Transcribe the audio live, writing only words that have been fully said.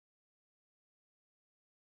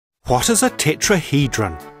What is a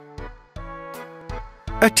tetrahedron?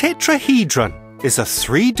 A tetrahedron is a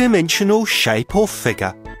three-dimensional shape or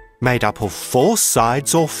figure made up of four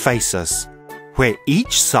sides or faces, where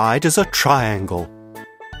each side is a triangle.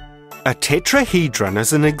 A tetrahedron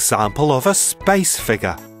is an example of a space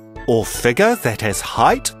figure, or figure that has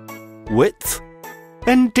height, width,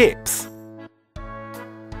 and depth.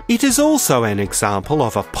 It is also an example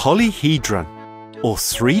of a polyhedron, or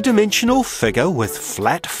three-dimensional figure with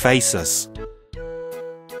flat faces.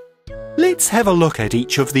 Let's have a look at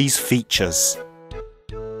each of these features.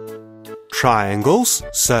 Triangles,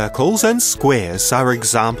 circles, and squares are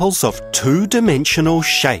examples of two-dimensional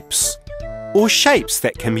shapes, or shapes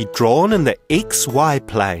that can be drawn in the XY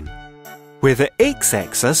plane, where the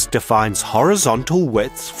x-axis defines horizontal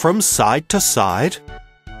width from side to side,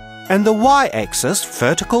 and the y-axis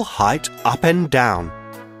vertical height up and down.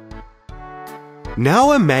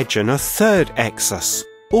 Now imagine a third axis,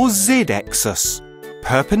 or z-axis,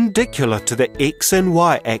 perpendicular to the x and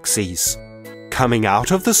y axes, coming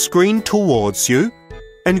out of the screen towards you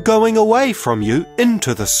and going away from you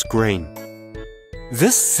into the screen.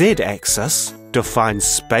 This z-axis defines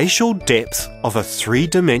spatial depth of a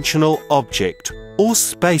three-dimensional object or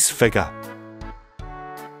space figure.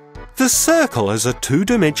 The circle is a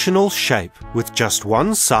two-dimensional shape with just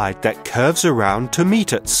one side that curves around to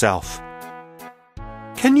meet itself.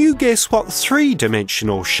 Can you guess what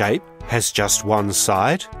three-dimensional shape has just one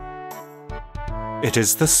side? It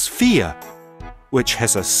is the sphere, which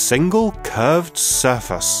has a single curved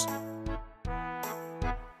surface.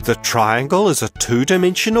 The triangle is a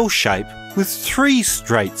two-dimensional shape with three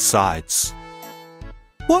straight sides.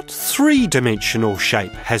 What three-dimensional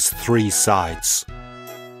shape has three sides?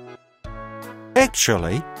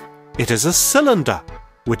 Actually, it is a cylinder,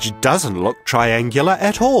 which doesn't look triangular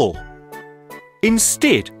at all.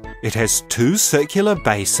 Instead, it has two circular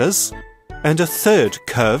bases and a third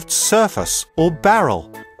curved surface or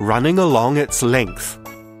barrel running along its length.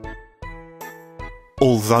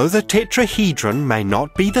 Although the tetrahedron may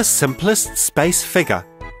not be the simplest space figure,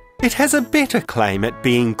 it has a better claim at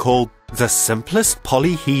being called the simplest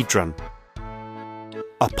polyhedron.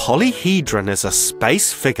 A polyhedron is a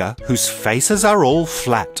space figure whose faces are all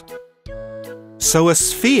flat. So a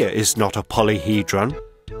sphere is not a polyhedron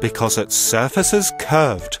because its surface is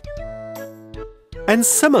curved. And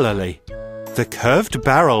similarly, the curved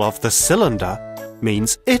barrel of the cylinder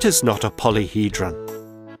means it is not a polyhedron.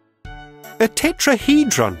 A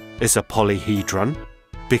tetrahedron is a polyhedron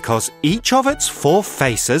because each of its four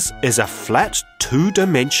faces is a flat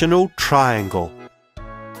two-dimensional triangle.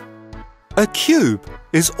 A cube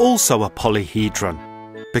is also a polyhedron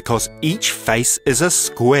because each face is a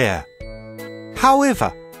square.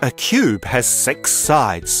 However, a cube has 6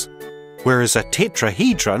 sides, whereas a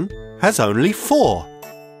tetrahedron has only 4.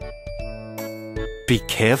 Be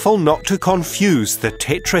careful not to confuse the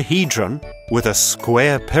tetrahedron with a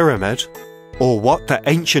square pyramid, or what the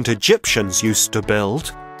ancient Egyptians used to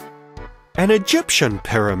build. An Egyptian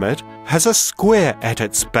pyramid has a square at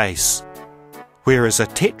its base, whereas a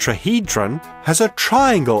tetrahedron has a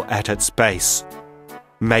triangle at its base,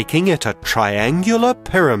 making it a triangular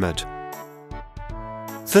pyramid.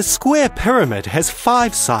 The square pyramid has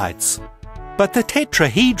 5 sides, but the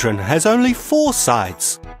tetrahedron has only 4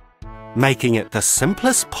 sides, making it the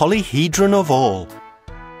simplest polyhedron of all.